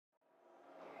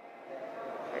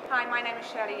Hi, my name is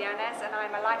Shirley Yanez and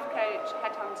I'm a life coach,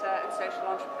 headhunter and social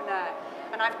entrepreneur.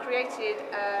 And I've created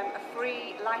a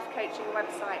free life coaching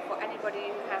website for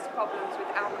anybody who has problems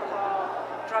with alcohol,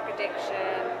 drug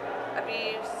addiction,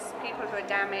 abuse, people who are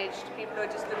damaged, people who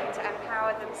are just looking to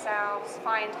empower themselves,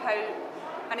 find hope.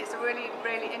 And it's a really,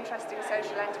 really interesting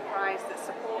social enterprise that's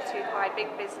supported by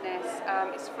big business.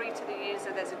 It's free to the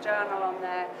user, there's a journal on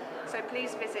there. So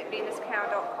please visit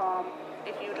venuscow.com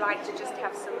if you would like to just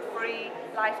have some free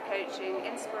life coaching,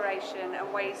 inspiration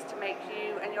and ways to make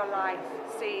you and your life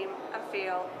seem and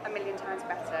feel a million times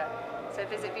better. So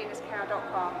visit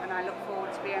venuscow.com and I look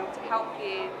forward to being able to help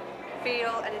you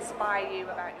feel and inspire you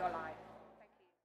about your life.